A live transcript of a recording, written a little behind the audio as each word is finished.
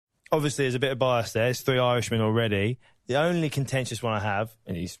obviously there's a bit of bias there. It's 3 Irishmen already. The only contentious one I have,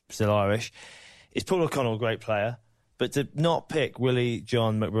 and he's still Irish, is Paul O'Connell, great player. But to not pick Willie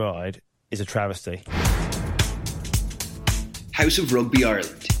John McBride is a travesty. House of Rugby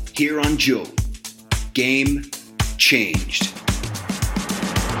Ireland, here on Joe. Game changed.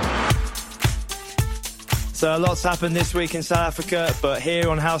 So a lot's happened this week in South Africa, but here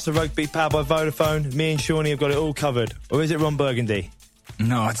on House of Rugby, powered by Vodafone, me and Shawnee have got it all covered. Or is it Ron Burgundy?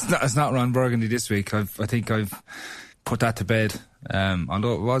 No, it's not Ron Burgundy this week. I think I've put that to bed.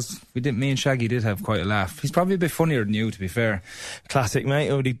 Although me and Shaggy did have quite a laugh. He's probably a bit funnier than you, to be fair. Classic, mate.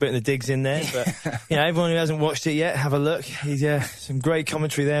 Already putting the digs in there. But, everyone who hasn't watched it yet, have a look. He's some great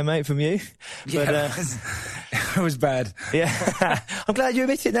commentary there, mate, from you. Yeah, but, it was bad. Yeah. I'm glad you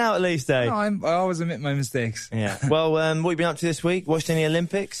admit it now, at least, eh? No, I always admit my mistakes. Yeah. Well, what have you been up to this week? Watched any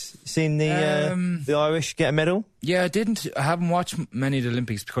Olympics? Seen the Irish get a medal? Yeah, I haven't watched many of the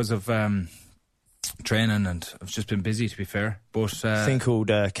Olympics because of training, and I've just been busy, to be fair. But thing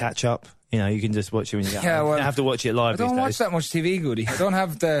called catch up. You can just watch it when you get home. You don't have to watch it live. I don't watch that much TV, Goody. I don't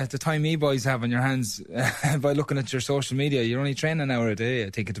have the time you boys have on your hands by looking at your social media. You're only training an hour a day, I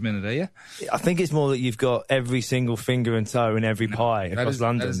think, at the minute, are you? I think it's more that you've got every single finger and toe in every pie across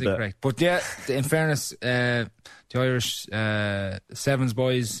London. That is correct. But yeah, in fairness, the Irish Sevens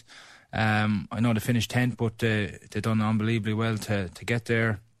boys, I know they finished 10th, but they done unbelievably well to get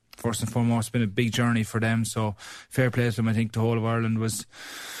there. First and foremost, it's been a big journey for them, so fair play to them. I think the whole of Ireland was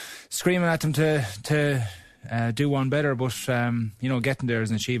screaming at them to do one better, but getting there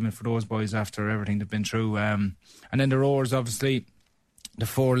is an achievement for those boys after everything they've been through. And then the rowers, obviously, the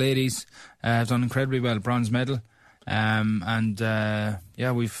 4 ladies have done incredibly well, bronze medal. We've a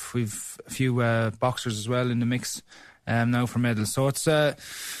few boxers as well in the mix now for medals. So it's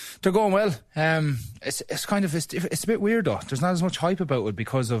they're going well. It's a bit weird though. There's not as much hype about it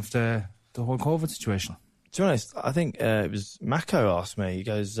because of the whole COVID situation. To be honest, I think it was Mako asked me. He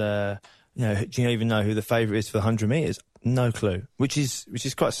goes, do you even know who the favourite is for the 100 metres? No clue. Which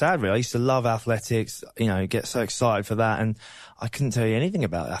is quite sad, really. I used to love athletics. Get so excited for that, and I couldn't tell you anything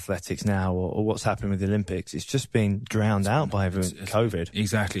about athletics now or what's happening with the Olympics. It's just been drowned out by COVID.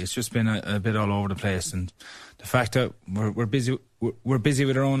 Exactly. It's just been a bit all over the place, and the fact that we're busy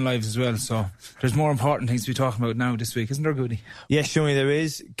with our own lives as well, so there's more important things to be talking about now this week, isn't there, Goody? Yes, Shawnee, there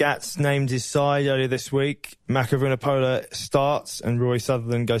is. Gats named his side earlier this week. Mako Vunipola starts and Roy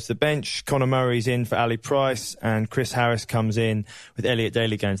Sutherland goes to the bench. Conor Murray's in for Ali Price and Chris Harris comes in with Elliot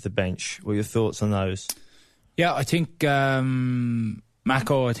Daly going to the bench. What are your thoughts on those? Yeah, I think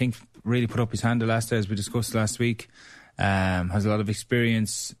Mako, really put up his hand the last day, as we discussed last week. Has a lot of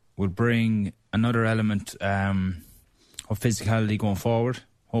experience, will bring another element of physicality going forward,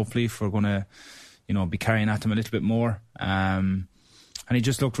 hopefully, if we're going to be carrying at him a little bit more. And he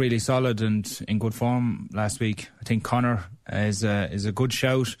just looked really solid and in good form last week. I think Conor is a good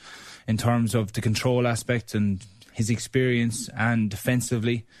shout in terms of the control aspect and his experience, and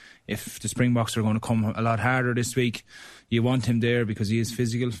defensively. If the Springboks are going to come a lot harder this week, you want him there because he is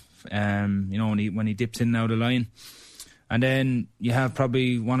physical. When he dips in and out of the line. And then you have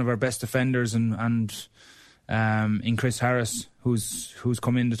probably one of our best defenders and in Chris Harris, who's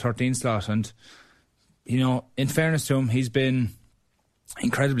come in the 13 slot. And, in fairness to him, he's been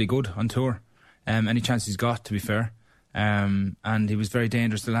incredibly good on tour. Any chance he's got, to be fair. And he was very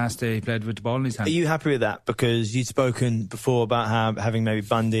dangerous the last day he played with the ball in his hand. Are you happy with that? Because you'd spoken before about having maybe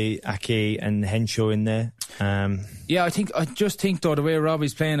Bundy, Aki and Henshaw in there. Yeah, I just think though the way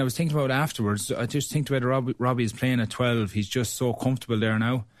Robbie's playing, I was thinking about it afterwards, I just think the way Robbie is playing at 12, he's just so comfortable there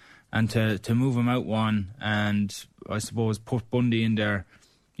now. And to move him out one and I suppose put Bundy in there,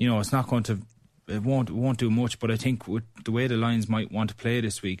 it's not going to, it won't do much, but I think with the way the Lions might want to play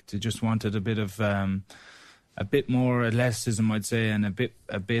this week, they just wanted a bit more athleticism, I'd say, and a bit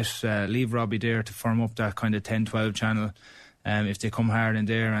leave Robbie there to firm up that kind of 10-12 channel if they come hard in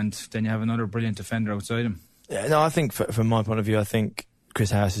there, and then you have another brilliant defender outside him. Yeah, no, I think from my point of view, I think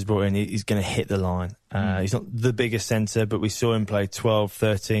Chris Harris is brought in, he's going to hit the line. He's not the biggest centre, but we saw him play 12,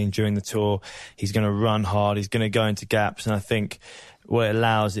 13 during the tour. He's going to run hard, he's going to go into gaps, and I think what it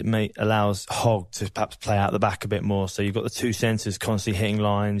allows Hogg to perhaps play out the back a bit more. So you've got the two centres constantly hitting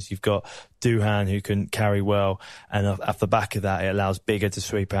lines. You've got Doohan who can carry well, and off the back of that, it allows Bigger to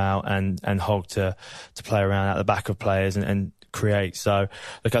sweep out and Hogg to play around at the back of players and create. So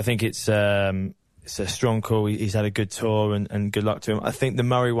look, I think it's a strong call. He's had a good tour and good luck to him. I think the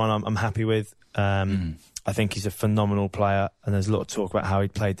Murray one I'm happy with. I think he's a phenomenal player, and there's a lot of talk about how he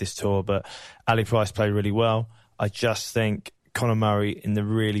played this tour, but Ali Price played really well. I just think Conor Murray in the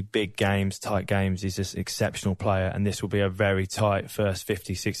really big games, tight games, is just an exceptional player, and this will be a very tight first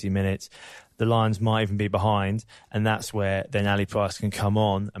 50, 60 minutes. The Lions might even be behind, and that's where then Ali Price can come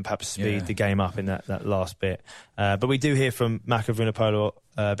on and perhaps speed the game up in that last bit. But we do hear from Mako Vunipola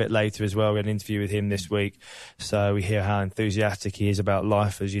a bit later as well. We had an interview with him this week, so we hear how enthusiastic he is about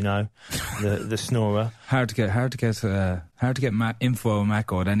life, as you know, the snorer. Hard to get info on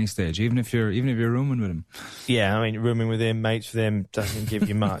Mako at any stage, even if you're rooming with him. Yeah, I mean, rooming with him, mates with him, doesn't give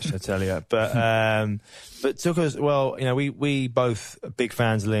you much, I tell you. But took us, well, you know, we both are big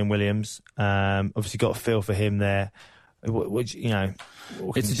fans of Liam Williams. Obviously got a feel for him there. Which, you know,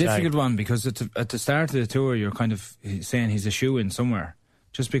 it's a difficult one because at the start of the tour, you're kind of saying he's a shoe-in somewhere,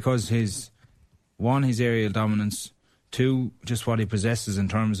 just because his aerial dominance, 2, just what he possesses in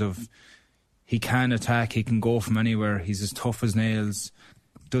terms of he can attack, he can go from anywhere, he's as tough as nails,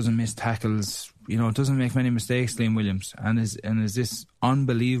 doesn't miss tackles, you know, doesn't make many mistakes, Liam Williams, and is this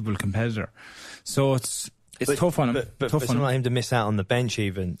unbelievable competitor. So it's tough on him. But it's not him to miss out on the bench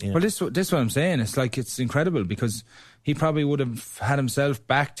even. You know? Well, this is what I'm saying. It's incredible because he probably would have had himself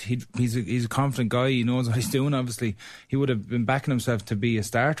backed. He's a confident guy. He knows what he's doing, obviously. He would have been backing himself to be a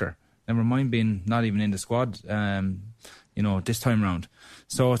starter. Never mind being not even in the squad, you know, this time round.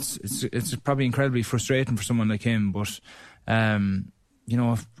 So it's probably incredibly frustrating for someone like him. But, you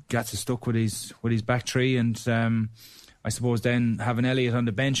know, Gats is stuck with his back three, and I suppose then having Elliott on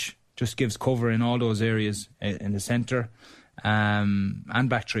the bench just gives cover in all those areas in the centre and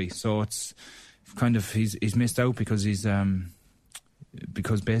back three. So it's kind of he's missed out because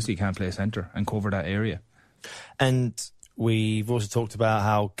because basically he can't play centre and cover that area. And we've also talked about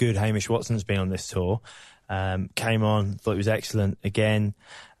how good Hamish Watson's been on this tour. Came on, thought he was excellent again.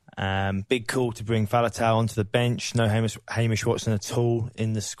 Big call to bring Faletau onto the bench. No Hamish Watson at all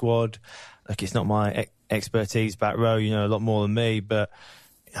in the squad. Like, it's not my expertise back row, you know a lot more than me, but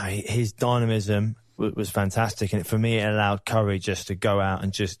his dynamism was fantastic, and for me it allowed Curry just to go out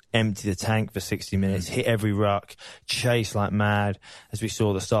and just empty the tank for 60 minutes, hit every ruck, chase like mad, as we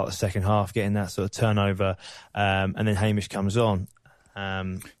saw at the start of the second half, getting that sort of turnover, and then Hamish comes on.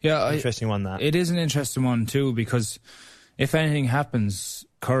 Interesting one, that. It is an interesting one too, because if anything happens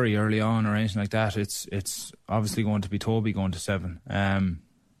Curry early on or anything like that, it's obviously going to be Toby going to 7.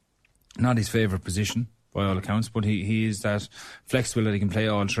 Not his favourite position by all accounts, but he is that flexible that he can play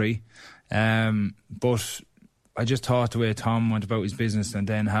all 3. But I just thought the way Tom went about his business, and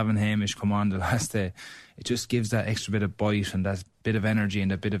then having Hamish come on the last day, it just gives that extra bit of bite and that bit of energy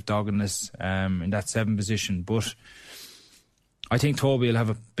and that bit of doggedness in that 7 position. But I think Toby will have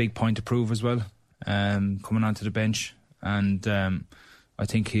a big point to prove as well, coming onto the bench, and I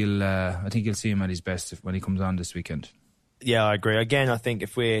think he'll see him at his best when he comes on this weekend. Yeah, I agree. Again, I think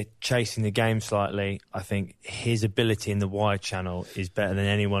if we're chasing the game slightly, I think his ability in the wide channel is better than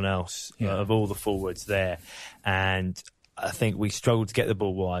anyone else of all the forwards there. And I think we struggled to get the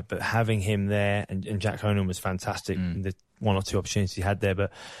ball wide, but having him there, and Jack Honan was fantastic in the 1 or 2 opportunities he had there,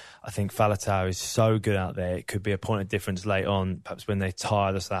 but I think Faletau is so good out there. It could be a point of difference late on, perhaps when they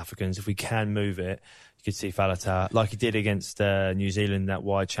tire the South Africans. If we can move it, you could see Faletau, like he did against New Zealand, that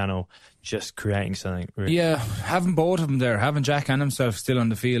wide channel, just creating something. Really. Yeah, having both of them there, having Jack and himself still on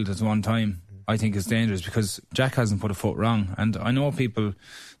the field at one time, I think is dangerous, because Jack hasn't put a foot wrong. And I know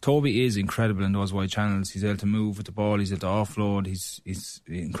Toby is incredible in those wide channels. He's able to move with the ball, he's able to offload, he's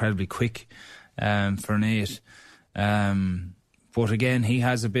incredibly quick for an 8. But again, he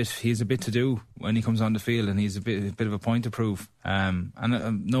has a bit to do when he comes on the field, and he's a bit of a point to prove. And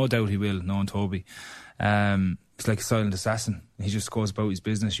no doubt he will, knowing Toby. He's like a silent assassin. He just goes about his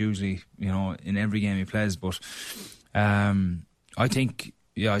business usually, you know, in every game he plays. But I think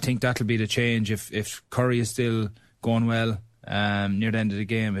that'll be the change. If Curry is still going well near the end of the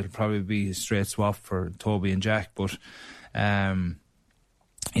game, it'll probably be a straight swap for Toby and Jack. But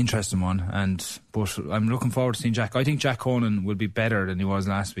interesting one, but I'm looking forward to seeing Jack. I think Jack Honan will be better than he was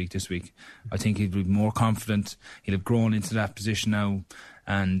last week. This week, I think he'll be more confident. He'll have grown into that position now,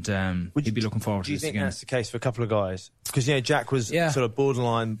 and he'd be looking forward to this again. Do you think that's the case for a couple of guys? Because Jack was sort of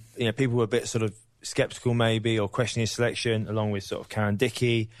borderline. People were a bit sort of sceptical maybe, or questioning his selection, along with sort of Karen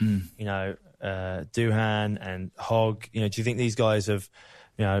Dickey, Duhan and Hogg. Do you think these guys have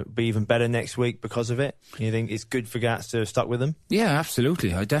be even better next week because of it? You think it's good for Gats to have stuck with them? Yeah,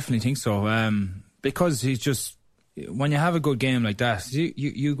 absolutely. I definitely think so. Because he's just, when you have a good game like that,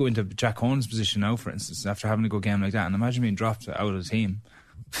 you go into Jack Honan's position now, for instance, after having a good game like that, and imagine being dropped out of the team.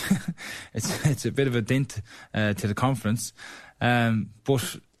 It's a bit of a dent to the confidence.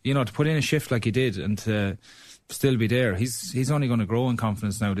 But to put in a shift like he did and to still be there, he's only going to grow in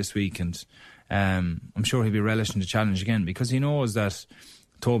confidence now this week, and I'm sure he'll be relishing the challenge again, because he knows that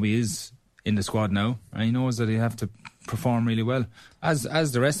Toby is in the squad now, and he knows that he'll have to perform really well, as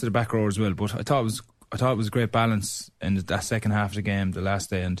the rest of the back rowers will. But I thought it was a great balance in that second half of the game, the last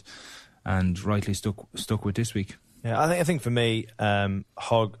day, and rightly stuck with this week. Yeah, I think for me,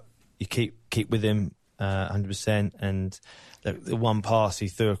 Hogg, you keep with him 100%, and the one pass he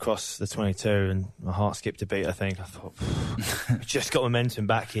threw across the 22, and my heart skipped a beat. I thought, we just got momentum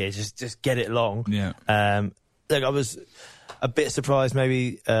back here. Just get it long. Yeah. I was a bit surprised.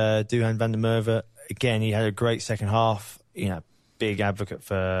 Maybe Duhan van der Merwe. Again, he had a great second half. Big advocate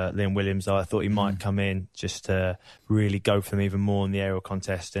for Liam Williams. I thought he might come in just to really go for them even more in the aerial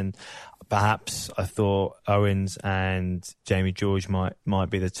contest, and perhaps I thought Owens and Jamie George might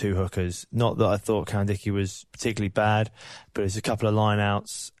be the two hookers. Not that I thought Cowan-Dickie was particularly bad, but there's a couple of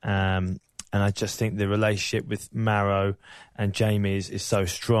line-outs, and I just think the relationship with Maro and Jamie is so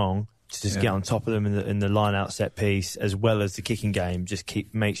strong. To just get on top of them in the line-out set piece, as well as the kicking game,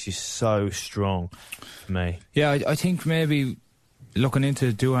 makes you so strong for me. Yeah, I think maybe looking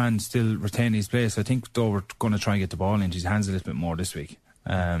into Duhan still retaining his place, I think though we're going to try and get the ball into his hands a little bit more this week.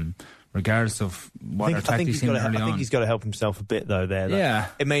 Regardless of what our tactics early on. I think he's got to help himself a bit though there. Yeah.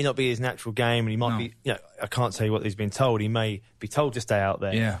 It may not be his natural game, and he might be, I can't tell you what he's been told. He may be told to stay out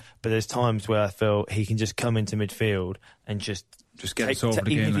there. Yeah. But there's times where I feel he can just come into midfield and just get us over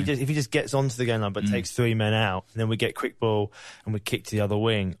the game line. If he just gets onto the game line but takes three men out, and then we get quick ball and we kick to the other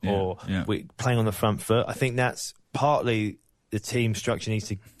wing, or we're playing on the front foot. I think that's partly the team structure needs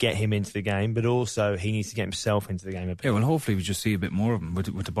to get him into the game, but also he needs to get himself into the game a bit. Yeah, well, hopefully we just see a bit more of him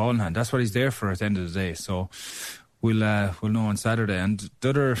with the ball in hand. That's what he's there for at the end of the day. So we'll know on Saturday. And the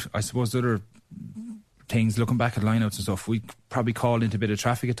other things, looking back at lineouts and stuff, we probably called into a bit of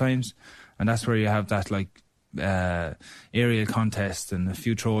traffic at times, and that's where you have that aerial contest, and a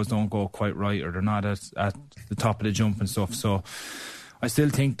few throws don't go quite right, or they're not at the top of the jump and stuff. So I still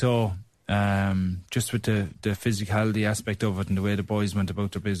think though, just with the physicality aspect of it and the way the boys went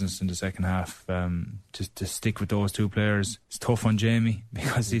about their business in the second half, to stick with those two players, it's tough on Jamie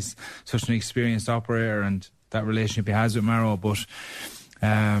because he's such an experienced operator and that relationship he has with Maro. But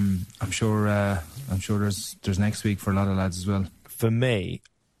I'm sure there's next week for a lot of lads as well. For me,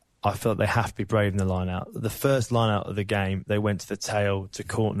 I felt they have to be brave in the line-out. The first line-out of the game, they went to the tail to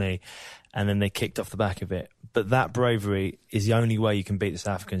Courtney, and then they kicked off the back of it. But that bravery is the only way you can beat the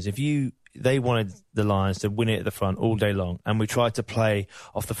South Africans. They wanted the Lions to win it at the front all day long, and we tried to play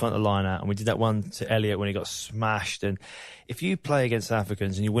off the front of the line-out, and we did that one to Elliott when he got smashed. And if you play against South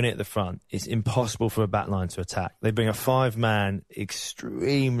Africans and you win it at the front, it's impossible for a back line to attack. They bring a 5-man,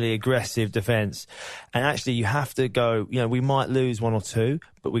 extremely aggressive defence, and actually you have to go, we might lose one or two,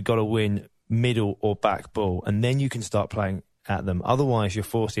 but we've got to win middle or back ball, and then you can start playing at them. Otherwise, you're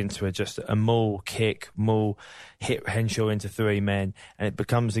forced into just a maul hit Henshaw into 3 men, and it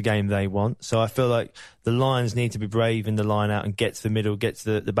becomes the game they want. So I feel like the Lions need to be brave in the line out and get to the middle, get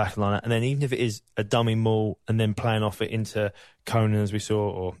to the back of the line out, and then even if it is a dummy maul and then playing off it into Conan, as we saw,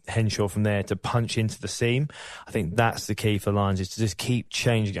 or Henshaw from there to punch into the seam, I think that's the key for Lions, is to just keep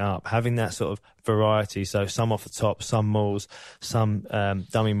changing it up, having that sort of variety. So some off the top, some mauls, some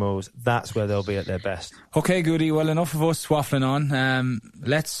dummy mauls. That's where they'll be at their best. Okay, Goody. Well, enough of us waffling on.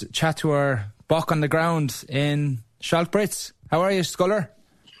 Let's chat to our buck on the ground in Schalk Brits. How are you, Sculler?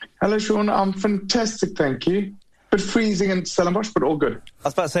 Hello, Sean. I'm fantastic, thank you. Bit freezing in Stellenbosch, but all good. I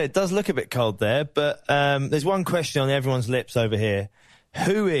was about to say, it does look a bit cold there, but there's one question on everyone's lips over here.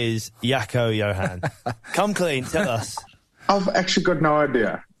 Who is Jaco Johan? Come clean, tell us. I've actually got no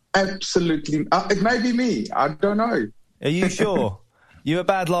idea. Absolutely. It may be me. I don't know. Are you sure? You're a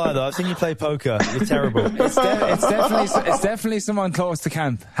bad liar, though. I've seen you play poker. You're terrible. It's definitely someone close to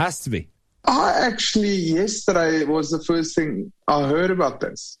camp. Has to be. Yesterday was the first thing I heard about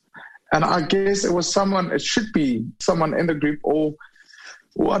this. And I guess it should be someone in the group, or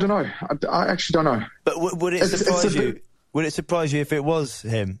I don't know. I actually don't know. But would it surprise you? Would it surprise you if it was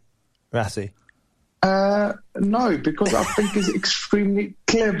him, Rassie? No, because I think he's extremely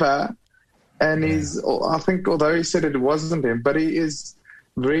clever, and I think although he said it wasn't him, but he is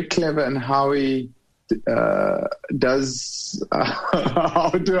very clever in how he does.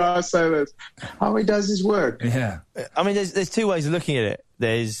 How do I say this? How he does his work. Yeah. I mean, there's two ways of looking at it.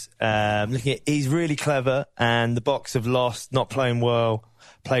 There's looking at he's really clever, and the Boks have lost, not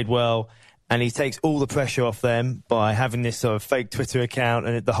played well. And he takes all the pressure off them by having this sort of fake Twitter account,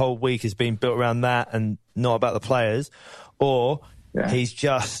 and the whole week has been built around that and not about the players. Or he's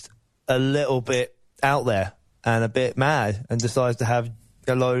just a little bit out there and a bit mad and decides to have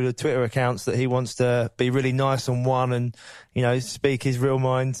a load of Twitter accounts that he wants to be really nice on one and, speak his real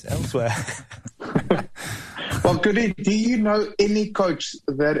mind elsewhere. Well, Goody, do you know any coach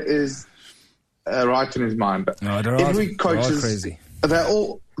that is right in his mind? No, they're all crazy. They're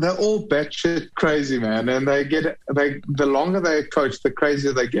all batshit crazy, man, and the longer they coach, the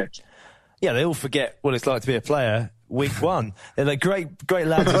crazier they get. Yeah, they all forget what it's like to be a player. Week one, they're like great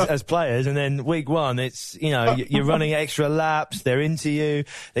lads as players, and then week one, it's you're running extra laps. They're into you.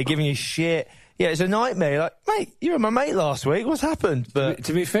 They're giving you shit. Yeah, it's a nightmare. Like, mate, you were my mate last week. What's happened? But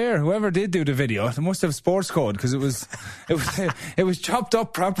to be fair, whoever did do the video, they must have sports code, because it was chopped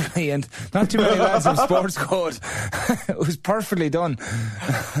up properly, and not too many lads have sports code. It was perfectly done.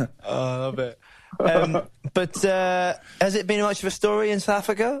 Oh, I love it. But has it been much of a story in South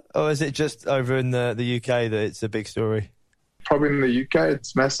Africa, or is it just over in the UK that it's a big story? Probably in the UK,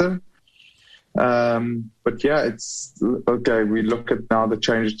 it's massive. But yeah, it's okay. We look at now the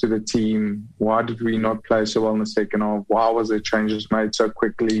changes to the team. Why did we not play so well in the second half? Why was there changes made so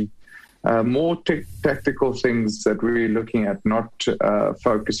quickly? More tactical things that we're looking at, not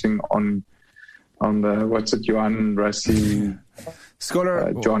focusing on the Johan Rassie,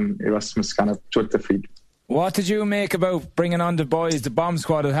 Scholar, John Erasmus kind of Twitter feed. What did you make about bringing on the boys, the bomb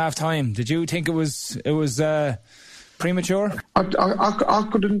squad at half time? Did you think it was premature? I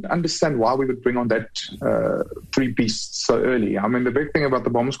couldn't understand why we would bring on that three-piece so early. I mean, the big thing about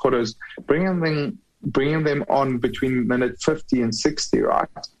the bomb squad is bringing them on between minute 50 and 60, right?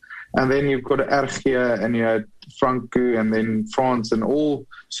 And then you've got Ergia and you had Franco and then France and all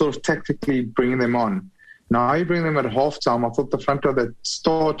sort of tactically bringing them on. Now you bring them at halftime. I thought the front row that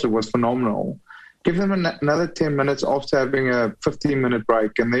started was phenomenal. Give them another 10 minutes after having a 15-minute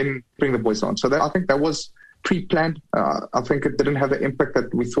break and then bring the boys on. So I think that was pre-planned. I think it didn't have the impact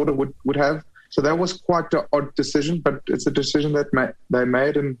that we thought it would have. So that was quite an odd decision, but it's a decision that they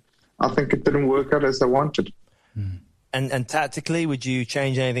made, and I think it didn't work out as they wanted. And tactically, would you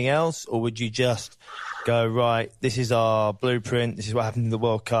change anything else, or would you just go, right, this is our blueprint, this is what happened in the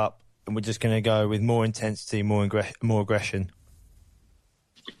World Cup, and we're just going to go with more intensity, more aggression?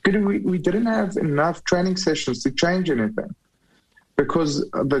 We didn't have enough training sessions to change anything, because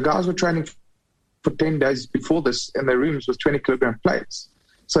the guys were training for 10 days before this in their rooms with 20-kilogram plates.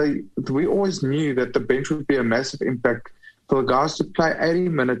 So we always knew that the bench would be a massive impact for the guys to play 80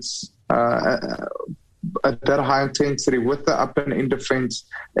 minutes at that high intensity with the up and in defense.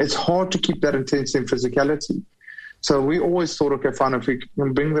 It's hard to keep that intensity and physicality. So we always thought, okay, fine, if we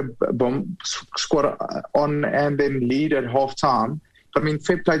can bring the bomb squad on and then lead at halftime. I mean,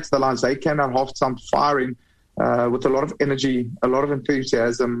 fair play to the Lions. They came out halftime firing with a lot of energy, a lot of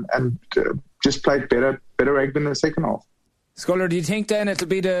enthusiasm, and just played better rugby in the second half. Scholar, do you think then it'll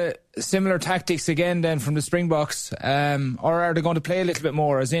be the similar tactics again then from the Springboks, or are they going to play a little bit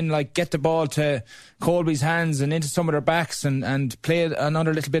more, as in like get the ball to Colby's hands and into some of their backs and play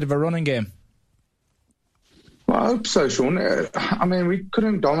another little bit of a running game? Well, I hope so, Sean. I mean, we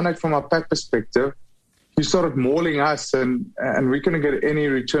couldn't dominate from our pack perspective. You started mauling us, and we couldn't get any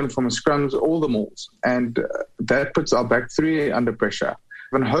return from the scrums or the mauls, and that puts our back three under pressure.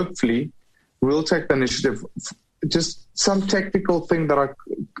 And hopefully we'll take the initiative. Just some tactical thing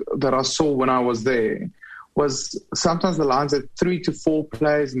that I saw when I was there was sometimes the Lions had 3 to 4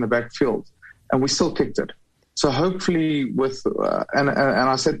 players in the backfield, and we still kicked it. So hopefully and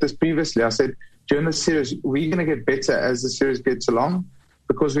I said this previously, I said during the series, we're going to get better as the series gets along,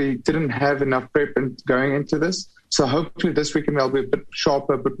 because we didn't have enough prep going into this. So hopefully this weekend they'll be a bit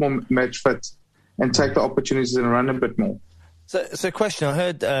sharper, a bit more match fit, and take the opportunities and run a bit more. So question, I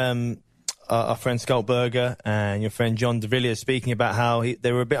heard our friend Skultberger and your friend John de Villiers speaking about how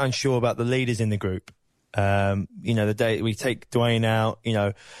they were a bit unsure about the leaders in the group. The day we take Dwayne out,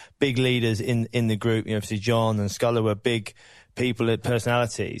 big leaders in the group, obviously John and Sculler were big people,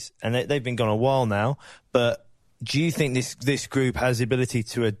 personalities, and they've been gone a while now. But do you think this group has the ability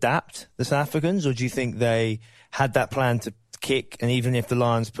to adapt, the South Africans, or do you think they had that plan to kick, and even if the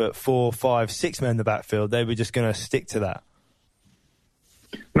Lions put 4, 5, 6 men in the backfield, they were just going to stick to that?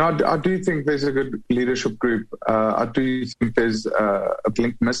 No, I do think there's a good leadership group. I do think there's a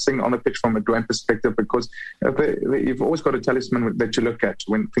link missing on the pitch from a Dwayne perspective, because you've always got a talisman that you look at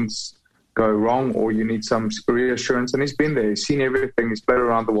when things go wrong or you need some reassurance. And he's been there. He's seen everything. He's played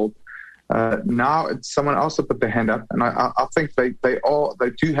around the world. Now it's someone else to put their hand up. And I think they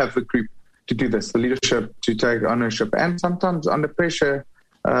do have the group to do this, the leadership to take ownership. And sometimes under pressure,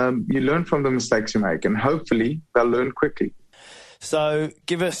 you learn from the mistakes you make, and hopefully they'll learn quickly. So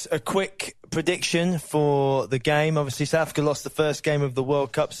give us a quick prediction for the game. Obviously, South Africa lost the first game of the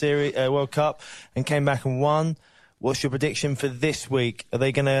World Cup and came back and won. What's your prediction for this week? Are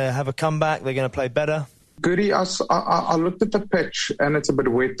they going to have a comeback? They're going to play better? Goody, I looked at the pitch and it's a bit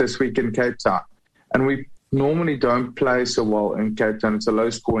wet this week in Cape Town. And we normally don't play so well in Cape Town. It's a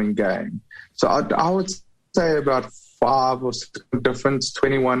low-scoring game. So I would say about 5 or 6 difference,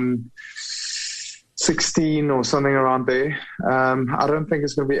 21-16 or something around there. I don't think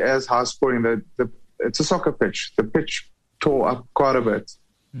it's going to be as high-scoring. It's a soccer pitch. The pitch tore up quite a bit.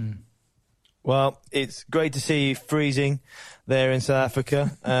 Well, it's great to see you freezing there in South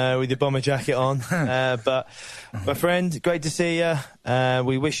Africa with your bomber jacket on. But, my friend, great to see you.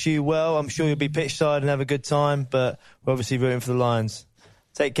 We wish you well. I'm sure you'll be pitch side and have a good time, but we're obviously rooting for the Lions.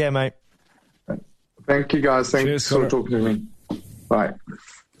 Take care, mate. Thank you, guys. Thanks for talking to me. Bye.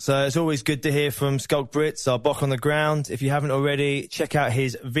 So it's always good to hear from Skulk Brits, our Bok on the ground. If you haven't already, check out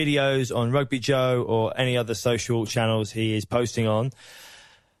his videos on Rugby Joe or any other social channels he is posting on.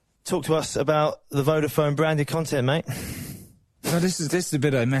 Talk to us about the Vodafone branded content, mate. No, this is the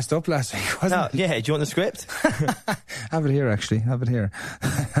bit I messed up last week, wasn't it? Yeah, do you want the script? Have it here, actually. Have it here.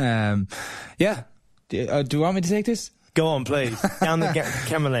 Yeah. Do you want me to take this? Go on, please. Down the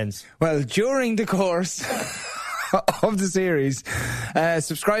camera lens. Well, during the course of the series,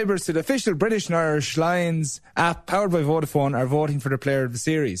 subscribers to the official British and Irish Lions app powered by Vodafone are voting for the player of the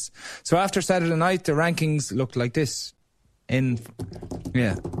series. So after Saturday night, the rankings looked like this. In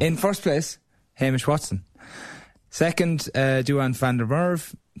first place, Hamish Watson. Second, Duan van der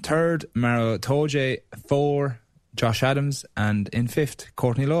Merwe. Third, Maro Toje. 4, Josh Adams. And in fifth,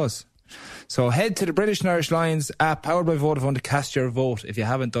 Courtney Laws. So head to the British and Irish Lions app powered by Vodafone to cast your vote if you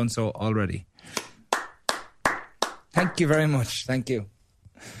haven't done so already. Thank you very much. Thank you.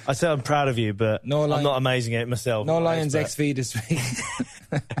 I say I'm proud of you, but I'm not amazing at it myself. No Lions XV this week.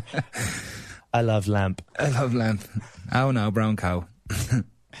 I love Lamp. Oh no, brown cow.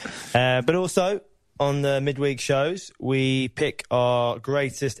 But also, on the midweek shows, we pick our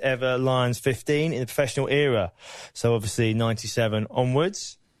greatest ever Lions 15 in the professional era. So obviously 97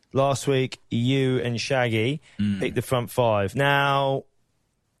 onwards. Last week, you and Shaggy picked the front 5. Now,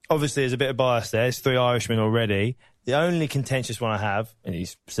 obviously there's a bit of bias there. There's 3 Irishmen already. The only contentious one I have, and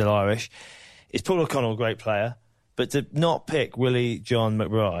he's still Irish, is Paul O'Connell, great player. But to not pick Willie John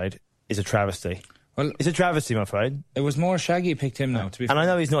McBride is a travesty. Well, it's a travesty, I'm afraid. It was more Shaggy picked him now, to be fair. And I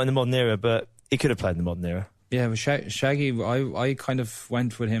know he's not in the modern era, but he could have played in the modern era. Yeah, but Shaggy, I kind of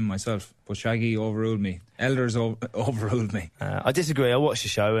went with him myself, but Shaggy overruled me. Elders overruled me. I disagree. I watched the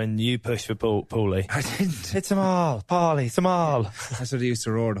show and you pushed for Paulie. I didn't. It's Amal, Paulie, it's Amal. That's what he used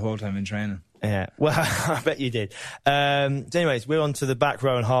to roar the whole time in training. Yeah, well, I bet you did. So anyways, we're on to the back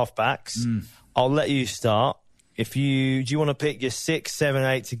row and half-backs. I'll let you start. Do you want to pick your 6, 7,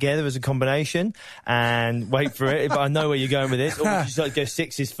 8 together as a combination and wait for it? But I know where you're going with this. Or would you just like to go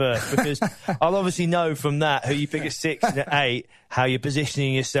 6s first? Because I'll obviously know from that who you pick a 6 and an 8, how you're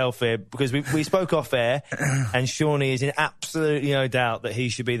positioning yourself here. Because we spoke off air, and Shawnee is in absolutely no doubt that he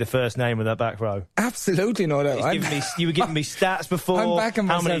should be the first name of that back row. Absolutely no doubt. You were giving me stats before. I'm backing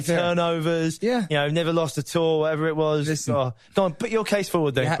how many turnovers? Yeah. Never lost a tour, whatever it was. Listen, go on, put your case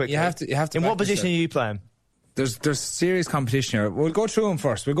forward then quickly. You have to. In what position are you playing? There's serious competition here. We'll go through them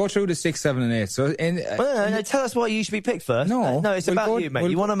first. We'll go through the 6, 7 and 8. So no, tell us why you should be picked first. No, it's about you, mate.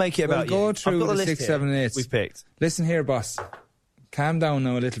 You want to make it about you. We'll go through the 6, 7 and 8 we've picked. Listen here, boss. Calm down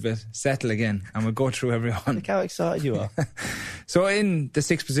now a little bit. Settle again. And we'll go through everyone. Look how excited you are. So in the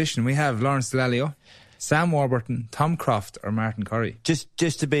 6th position, we have Lawrence Delalio, Sam Warburton, Tom Croft or Martin Curry. Just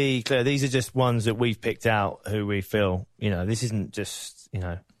to be clear, these are just ones that we've picked out who we feel, this isn't just,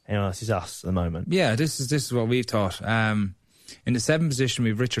 anyone else. This is us at the moment. Yeah, this is what we've thought. In the 7th position,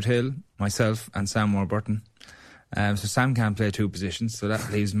 we have Richard Hill, myself, and Sam Warburton. So Sam can't play 2 positions, so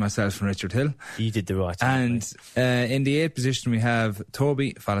that leaves myself and Richard Hill. You did the right thing. And in the 8th position, we have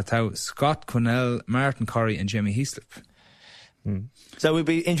Toby Falatau, Scott Quinnell, Martin Curry, and Jimmy Heaslip. So we'd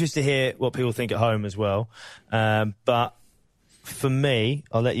be interested to hear what people think at home as well. But for me,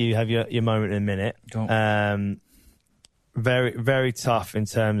 I'll let you have your moment in a minute. Go. Very, very tough in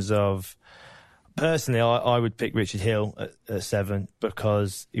terms of... Personally, I would pick Richard Hill at 7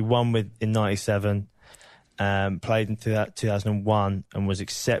 because he won in 97, played in 2001 and was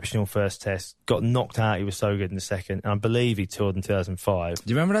exceptional first test. Got knocked out, he was so good in the second. And I believe he toured in 2005. Do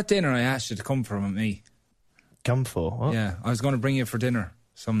you remember that dinner I asked you to come for with me? Come for? What? Yeah, I was going to bring you for dinner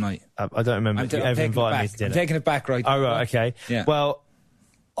some night. I don't remember if you ever invited me to dinner. I'm taking it back right now. Oh, right, okay. Yeah. Well,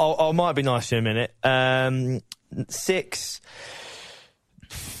 I might be nice in a minute. 6...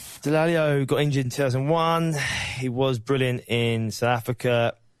 Delalio got injured in 2001. He was brilliant in South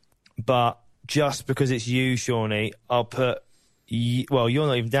Africa. But just because it's you, Shawnee, I'll put... Well, you're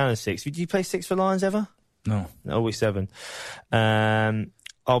not even down as 6. Did you play 6 for Lions ever? No. Always 7.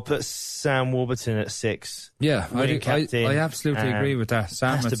 I'll put Sam Warburton at 6. Yeah, I absolutely agree with that.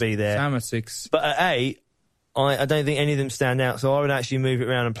 Sam has to be there. Sam at 6. But at 8, I don't think any of them stand out, so I would actually move it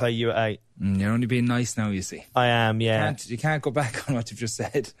around and play you at 8. You're only being nice now, you see. I am, yeah. You can't go back on what you've just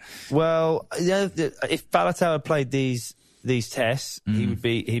said. Well, if Faletau had played these tests, he'd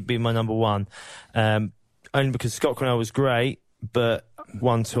be my number 1. Only because Scott Cornell was great, but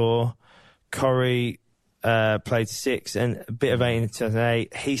 1 tour. Corey played 6 and a bit of 8 in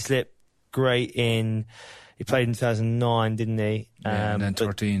 2008. He slipped great he played in 2009, didn't he? And then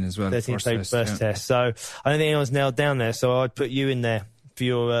 13 as well. 13 played first test. So I don't think anyone's nailed down there, so I'd put you in there for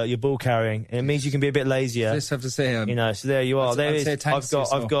your ball carrying. And it means you can be a bit lazier. I just have to say, so there you are.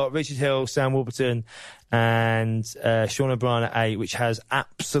 I've got Richard Hill, Sam Warburton, and Sean O'Brien at 8, which has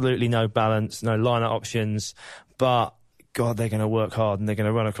absolutely no balance, no lineup options, but God, they're going to work hard and they're going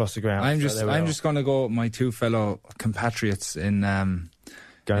to run across the ground. I'm just going to go with my 2 fellow compatriots in the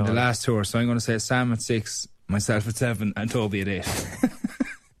last tour. So I'm going to say Sam at 6, myself at 7, and Toby at 8.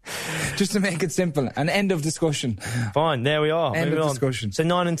 Just to make it simple. An end of discussion. Fine, there we are. End of discussion. So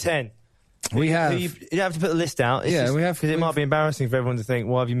 9 and 10. We have. You have to put the list out. We have. Because it might be embarrassing for everyone to think,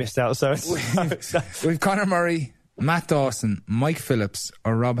 why have you missed out? So we've Conor Murray, Matt Dawson, Mike Phillips,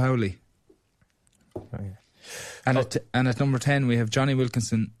 or Rob Howley. Oh, yeah. And at number 10, we have Johnny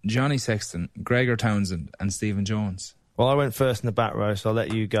Wilkinson, Johnny Sexton, Gregor Townsend, and Stephen Jones. Well, I went first in the back row, so I'll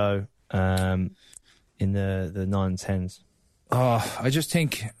let you go in the 9 and 10s. Oh, I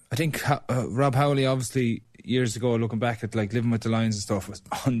think Rob Howley, obviously, years ago, looking back at like Living with the Lions and stuff, was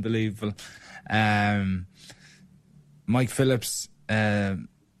unbelievable. Mike Phillips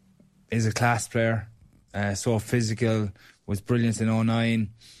is a class player, so physical, was brilliant in 2009.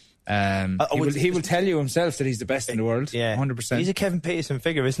 He will tell you himself that he's the best in the world. Yeah, 100%. He's a Kevin Peterson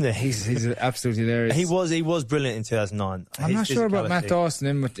figure, isn't he? He's absolutely hilarious. He was brilliant in 2009. I'm not sure about Matt Dawson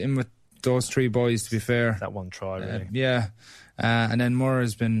in with those 3 boys. To be fair, that one try, really. Yeah, and then Moore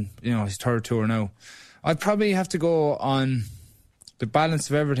has been, his 3rd tour now. I'd probably have to go on the balance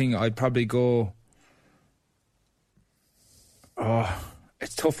of everything. I'd probably go. Oh,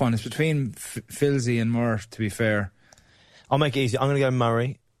 it's a tough one. It's between Filsey and Moore. To be fair, I'll make it easy. I'm going to go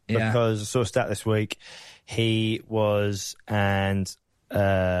Murray. Because I saw a stat this week, he was, I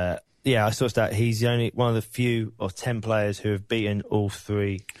saw a stat, he's the only one of the few of 10 players who have beaten all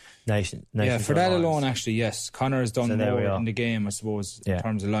 3 nations. Yeah, for that alone, actually, yes. Connor has done more in the game, I suppose, in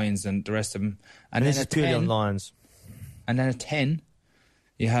terms of Lions than the rest of them. And this is purely on Lions. And then at 10,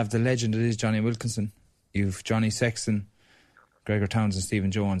 you have the legend that is Johnny Wilkinson. You've Johnny Sexton, Gregor Townsend,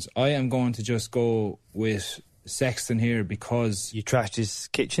 Stephen Jones. I am going to just go with Sexton here because you trashed his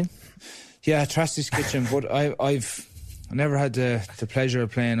kitchen. Yeah, I trashed his kitchen, but I've never had the pleasure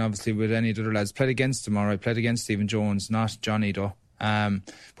of playing obviously with any of the other lads. Played against him, I played against Stephen Jones, not Johnny though.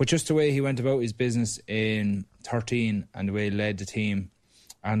 But just the way he went about his business in 13 and the way he led the team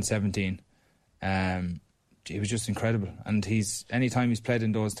and 17, he was just incredible. And anytime he's played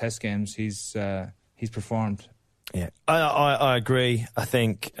in those test games, he's performed. Yeah, I agree. I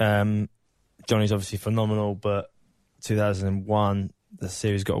think Johnny's obviously phenomenal, but 2001, the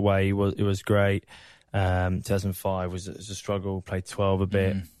series got away. It was great. 2005 was a struggle. Played 12 a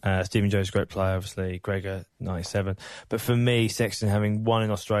bit. Stephen Jones, great player, obviously. Gregor, 97. But for me, Sexton having won in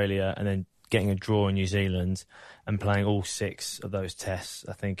Australia and then getting a draw in New Zealand and playing all 6 of those tests,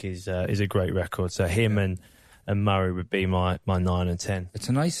 I think is a great record. So him and Murray would be my 9 and 10. It's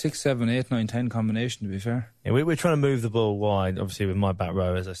a nice 6, 7, 8, 9, 10 combination, to be fair. Yeah, we're trying to move the ball wide, obviously, with my back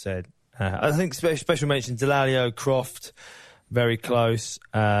row, as I said. I think special mention, Delalio, Croft, very close.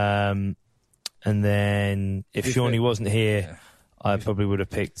 And then if Shawnee wasn't here, I probably would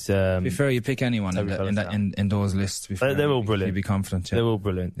have picked... to be fair, you pick anyone in those lists. To be fair, they're all brilliant. You'd be confident, yeah. They're all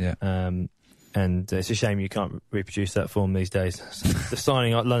brilliant. Yeah. And it's a shame you can't reproduce that form these days. The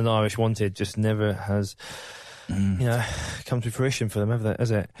signing London Irish wanted just never has... come to fruition for them, has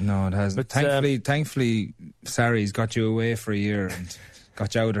it? No, it hasn't. But thankfully, Sarri's got you away for a year and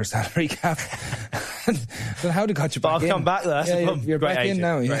got you out of their salary cap. So how did got you back in? But I've come back there. Yeah, you're back agent. In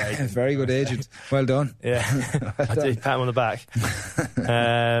now. Yeah. Very good agent. Well done. Yeah, I did pat him on the back.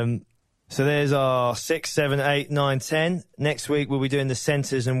 So there's our 6, 7, 8, 9, 10. Next week we'll be doing the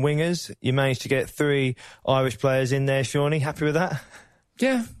centres and wingers. You managed to get 3 Irish players in there, Shawnee. Happy with that?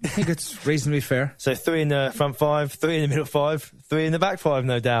 Yeah, I think it's reasonably fair. So 3 in the front 5, 3 in the middle 5, 3 in the back 5,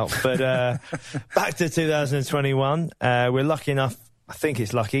 no doubt. But back to 2021. We're lucky enough, I think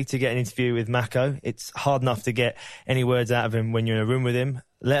it's lucky, to get an interview with Mako. It's hard enough to get any words out of him when you're in a room with him,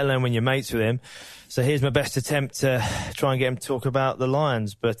 let alone when you're mates with him. So here's my best attempt to try and get him to talk about the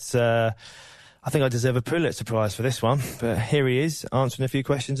Lions. But I think I deserve a Pulitzer Prize for this one, but here he is answering a few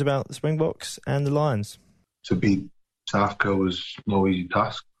questions about the Springboks and the Lions. To beat South Africa was no easy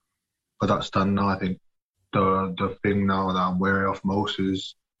task, but that's done now. I think the thing now that I'm wary of most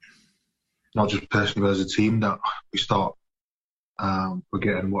is not just personally but as a team, that we start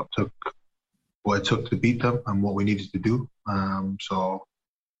forgetting what it took to beat them and what we needed to do. So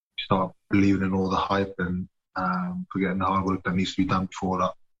we start believing in all the hype and forgetting the hard work that needs to be done before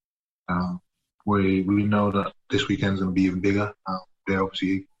that. We know that this weekend's going to be even bigger. They're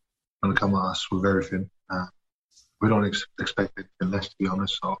obviously going to come at us with everything. We don't expect anything less, to be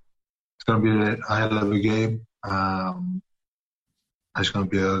honest. So it's going to be a hell of a game. It's going to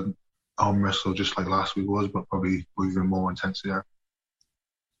be an arm wrestle just like last week was, but probably with even more intensity.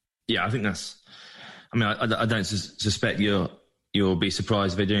 Yeah, I think that's... I mean, I don't suspect you'll be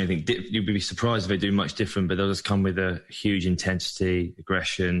surprised if they do anything. You'll be surprised if they do much different, but they'll just come with a huge intensity,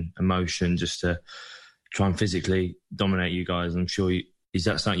 aggression, emotion, just to try and physically dominate you guys. I'm sure is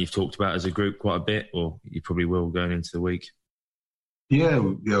that something you've talked about as a group quite a bit, or you probably will going into the week? Yeah,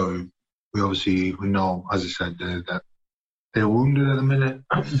 we obviously know, as I said, that they're wounded at the minute,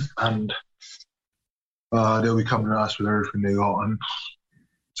 and they'll be coming at us with everything they got. And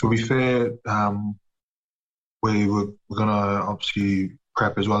to be fair, we're going to obviously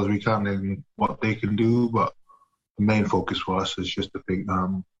prep as well as we can in what they can do, but the main focus for us is just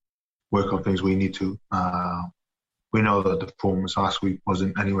to work on things we need to. We know that the performance last week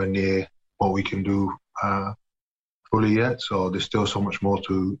wasn't anywhere near what we can do fully yet, so there's still so much more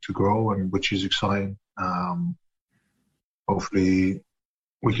to grow, and which is exciting. Hopefully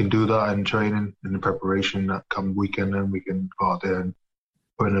we can do that in training, in the preparation that come weekend, and we can go out there and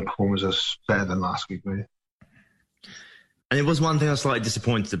put in a performance that's better than last week, maybe. And it was one thing I was slightly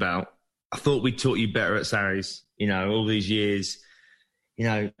disappointed about. I thought we taught you better at Sarries, all these years,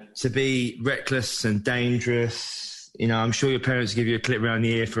 to be reckless and dangerous. I'm sure your parents give you a clip around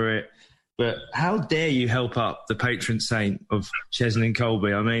the ear for it, but how dare you help up the patron saint of Cheslin and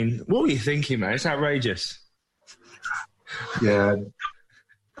Colby? I mean, what were you thinking, man? It's outrageous. Yeah,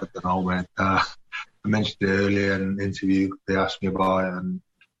 I don't know, man. I mentioned it earlier in an interview. They asked me about it, and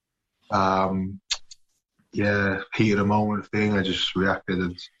heat of the moment thing. I just reacted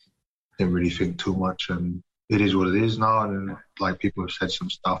and didn't really think too much, and it is what it is now. And like, people have said some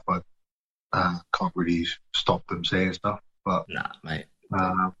stuff, but can't really stop them saying stuff. But nah, mate.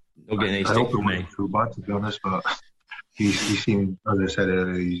 Not getting any stick from me. Too bad, to be honest, but he seemed, as I said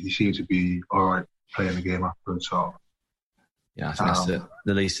earlier, he seemed to be all right playing the game afterwards. So yeah, I think that's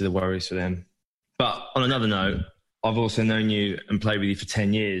the least of the worries for them. But on another note, I've also known you and played with you for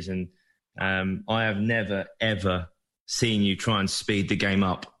 10 years, and I have never, ever seen you try and speed the game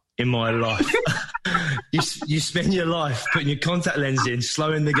up in my life. You spend your life putting your contact lens in,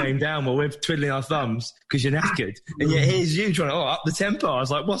 slowing the game down while we're twiddling our thumbs because you're knackered. And yet here's you trying to up the tempo. I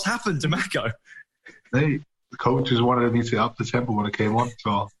was like, what's happened to Mako? Hey, the coaches wanted me to up the tempo when I came on,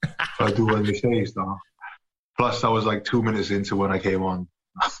 so I do what they say. So. Plus, I was like 2 minutes into when I came on.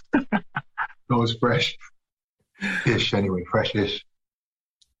 It was fresh-ish anyway, fresh-ish.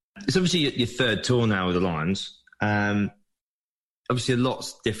 It's obviously your third tour now with the Lions. Obviously, a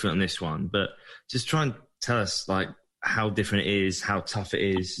lot's different on this one, but just try and tell us like how different it is, how tough it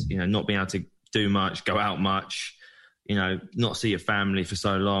is. Not being able to do much, go out much. Not see your family for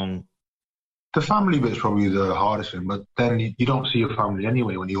so long. The family bit's probably the hardest thing, but then you don't see your family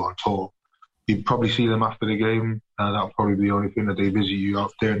anyway when you're on tour. You probably see them after the game. That'll probably be the only thing that they visit you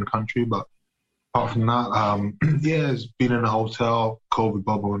out there in the country. But apart from that, it's been in a hotel, COVID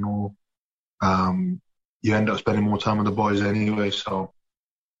bubble and all. You end up spending more time with the boys anyway, so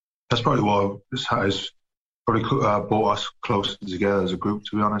that's probably what has probably brought us closer together as a group,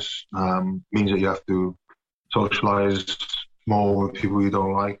 to be honest. Means that you have to socialise more with people you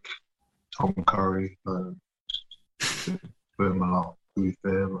don't like. Tom Curry, him a lot, to be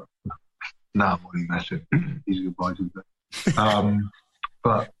fair, but nah, I'm only messing. He's a good boy, too.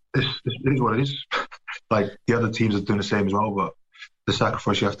 But it is what it is. Like, the other teams are doing the same as well, but the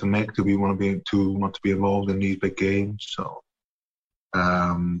sacrifice you have to make to want to be involved in these big games. So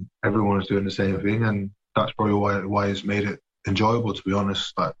everyone is doing the same thing, and that's probably why it's made it enjoyable, to be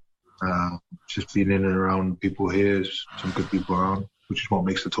honest. Like, just being in and around people here, some good people around, which is what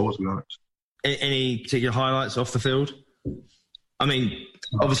makes the tour, to be honest. Any particular highlights off the field? I mean,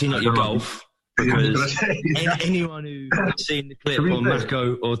 obviously not your golf, because anyone who's seen the clip on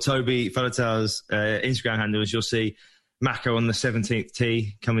Mako or Toby Falatau's Instagram handles, you'll see Mako on the 17th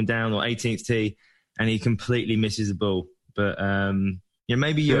tee coming down, or 18th tee, and he completely misses the ball. But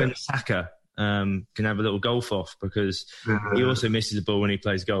maybe you and Saka can have a little golf off, because he also misses the ball when he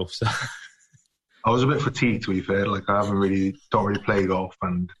plays golf. So I was a bit fatigued, to be fair. Like, I don't really play golf,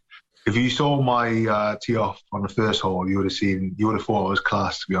 and if you saw my tee off on the first hole, you would have thought I was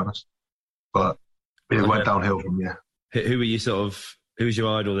class, to be honest. But it went downhill from there. Who was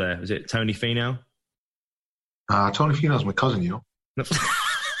your idol there? Was it Tony Finau? Tony Finau's my cousin, you know.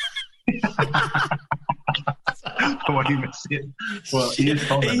 What do you miss it? Well, you're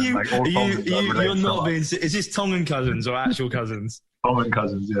not being. Is this Tongan cousins or actual cousins? Tongan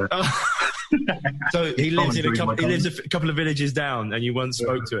cousins, yeah. So he lives a couple of villages down, and you once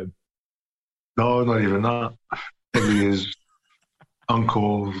spoke to him. No, not even that. Probably his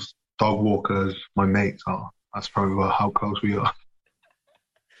uncles, dog walkers, my mates are. That's probably about how close we are.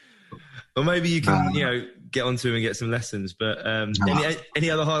 Well, maybe you can, get onto him and get some lessons. But any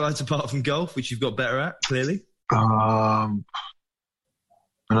other highlights apart from golf, which you've got better at, clearly? Another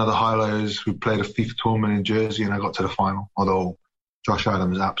highlight is we played a FIFA tournament in Jersey and I got to the final. Although Josh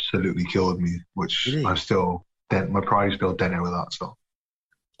Adams absolutely killed me, which I'm still my pride is still dented with that. So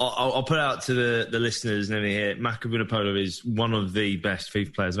I'll put out to the listeners and everything here. Mako Vunipola is one of the best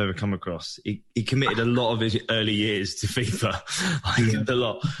FIFA players I've ever come across. He committed a lot of his early years to FIFA, a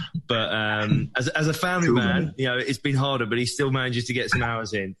lot. But as a family man, it's been harder, but he still manages to get some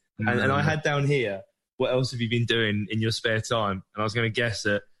hours in. And I had down here, what else have you been doing in your spare time? And I was going to guess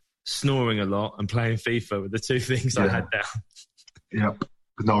at snoring a lot and playing FIFA were the two things I had down. Yep,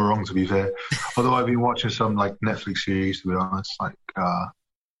 no wrong, to be fair. Although I've been watching some like Netflix series, to be honest. Like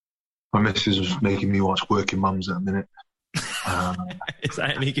my missus was making me watch Working Mums at a minute. Is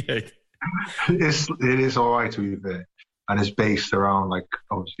that any good? It is all right, to be fair, and it's based around like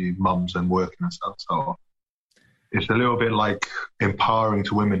obviously mums and working and stuff. So it's a little bit like empowering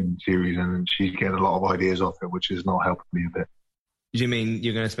to women series, and she's getting a lot of ideas off it, which is not helping me a bit. Do you mean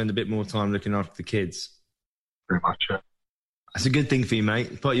you're going to spend a bit more time looking after the kids? Pretty much, yeah. That's a good thing for you,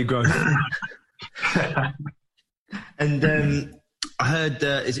 mate. Part of your growth. And I heard,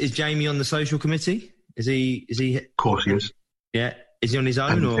 is Jamie on the social committee? Is he? Of course he is. Yeah. Is he on his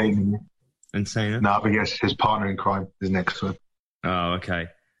own or? Insane. No, but yes, his partner in crime is next to him. Oh, okay.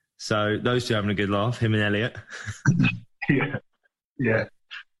 So those two having a good laugh, him and Elliot. Yeah.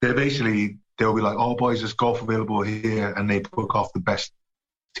 They'll be like, oh, boys, there's golf available here, and they book off the best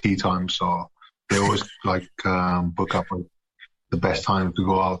tee time. So they always book up the best time to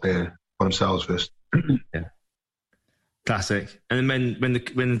go out there for themselves first. Yeah. Classic. And then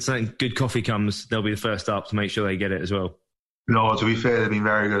when something good coffee comes, they'll be the first up to make sure they get it as well. No, to be fair, they've been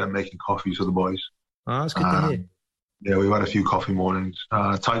very good at making coffees for the boys. Oh, that's good to hear. Yeah, we've had a few coffee mornings.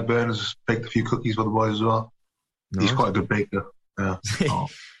 Ty Burns baked a few cookies for the boys as well. Nice. He's quite a good baker. Yeah.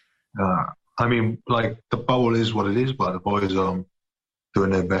 I mean, like, the bowl is what it is, but the boys are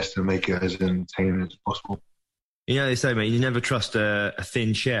doing their best to make it as entertaining as possible. They say, mate, you never trust a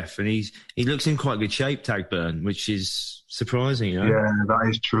thin chef, and he looks in quite good shape, Tagburn, which is surprising, Yeah, that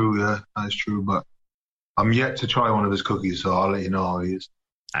is true, that is true, but I'm yet to try one of his cookies, so I'll let you know how he is.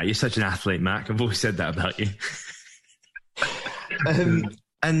 You're such an athlete, Mac. I've always said that about you.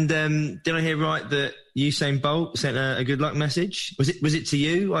 And did I hear right that Usain Bolt sent a good luck message? Was it to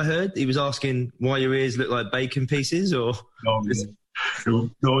you? I heard he was asking why your ears look like bacon pieces, or no, it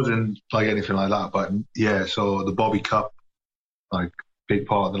wasn't like anything like that. But yeah, so the Bobby Cup, like big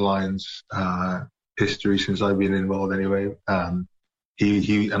part of the Lions' history since I've been involved. Anyway,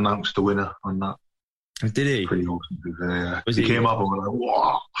 he announced the winner on that. Did he? Pretty awesome. Yeah. He came up and we're like,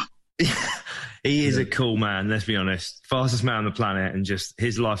 wow. He is a cool man, let's be honest. Fastest man on the planet, and just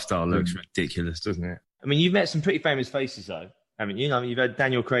his lifestyle looks ridiculous, doesn't it? I mean, you've met some pretty famous faces, though, haven't you? You've had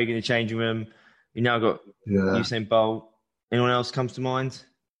Daniel Craig in the changing room. You now got Usain Bolt. Anyone else comes to mind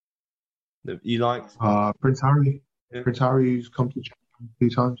that you liked? Prince Harry. Yeah. Prince Harry's come to church a few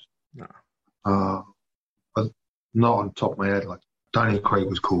times. No. But not on top of my head. Like, Daniel Craig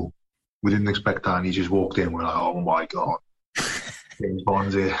was cool. We didn't expect that, and he just walked in. We're like, oh my God. James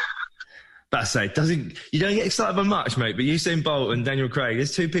Bond's here. That's it. You don't get excited by much, mate, but Usain Bolt and Daniel Craig,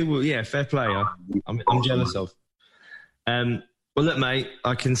 there's two people, fair play. I'm jealous of. Well, look, mate,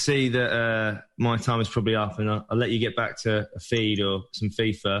 I can see that my time is probably up, and I'll let you get back to a feed or some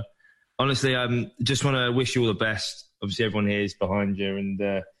FIFA. Honestly, just want to wish you all the best. Obviously, everyone here is behind you, and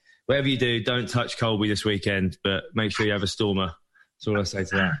whatever you do, don't touch Colby this weekend, but make sure you have a stormer. That's all I say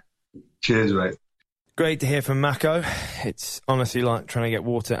to that. Cheers, mate. Great to hear from Mako. It's honestly like trying to get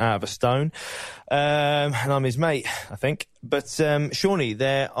water out of a stone. And I'm his mate, I think. But Shawnee,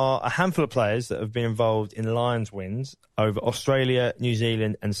 there are a handful of players that have been involved in Lions wins over Australia, New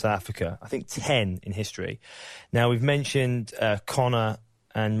Zealand and South Africa. I think 10 in history. Now, we've mentioned Connor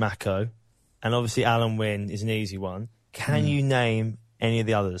and Mako, and obviously Alan Wynne is an easy one. Can you name any of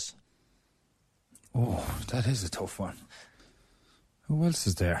the others? Oh, that is a tough one. Who else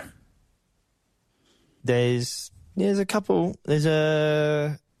is there? There's a couple. There's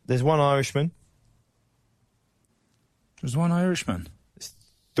one Irishman. There's one Irishman.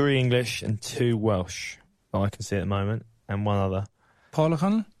 3 English and 2 Welsh. I can see at the moment, and one other. Paul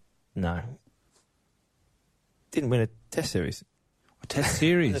O'Connell? No. Didn't win a Test series. A Test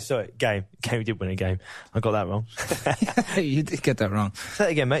series? Sorry, game. We did win a game. I got that wrong. You did get that wrong. Say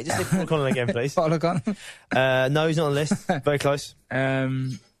that again, mate. Just say Paul O'Connell again, please. Paul O'Connell? No, he's not on the list. Very close.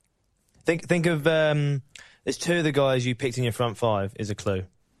 Think of there's 2 of the guys you picked in your front 5 is a clue.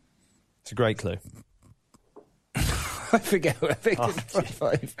 It's a great clue. I forget who I picked in the front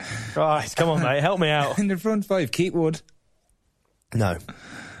 5. Right, come on, mate. Help me out. In the front 5, Keith Wood. No.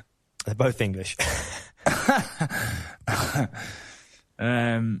 They're both English.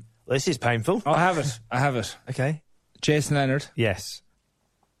 This is painful. I have it. Okay. Jason Leonard. Yes.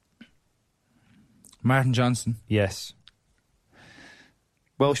 Martin Johnson. Yes.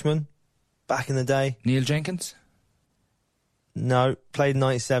 Welshman. Back in the day. Neil Jenkins. No. Played in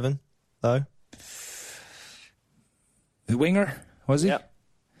 97, though. The winger, was he? Yep.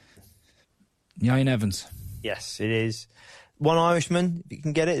 Ian Evans. Yes, it is. One Irishman, if you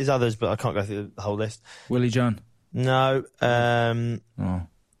can get it. There's others, but I can't go through the whole list. Willie John. No. Oh.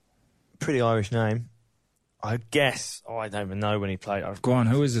 Pretty Irish name. I guess. I don't even know when he played. Go on,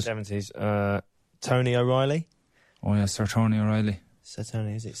 who is it? 70s. Tony O'Reilly. Oh, yeah, Sir Tony O'Reilly. Sir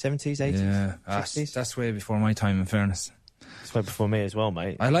Tony, is it 70s, 80s? Yeah. 60s? That's way before my time, in fairness. It's way before me as well,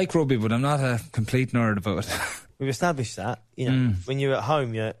 mate. I like rugby, but I'm not a complete nerd about it. We've established that. You know, when you're at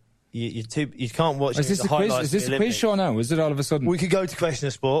home, you can't watch. Is this the quiz? Is this a quiz show now? Is it all of a sudden? We could go to question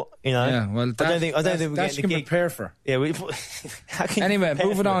of sport. You know. Yeah. Well, I don't think we're getting you can the gig. prepare for. Yeah. Anyway,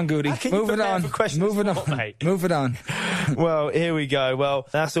 move it on, Goody. Move it on. Move it on, mate. Move it on. Well, here we go. Well,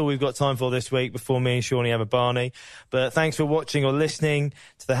 that's all we've got time for this week before me and Shawnee have a Barney. But thanks for watching or listening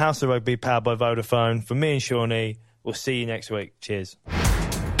to the House of Rugby powered by Vodafone. From me and Shawnee, we'll see you next week. Cheers.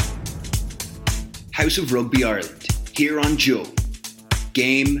 House of Rugby Ireland, here on Joe.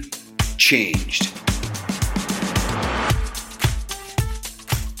 Game changed.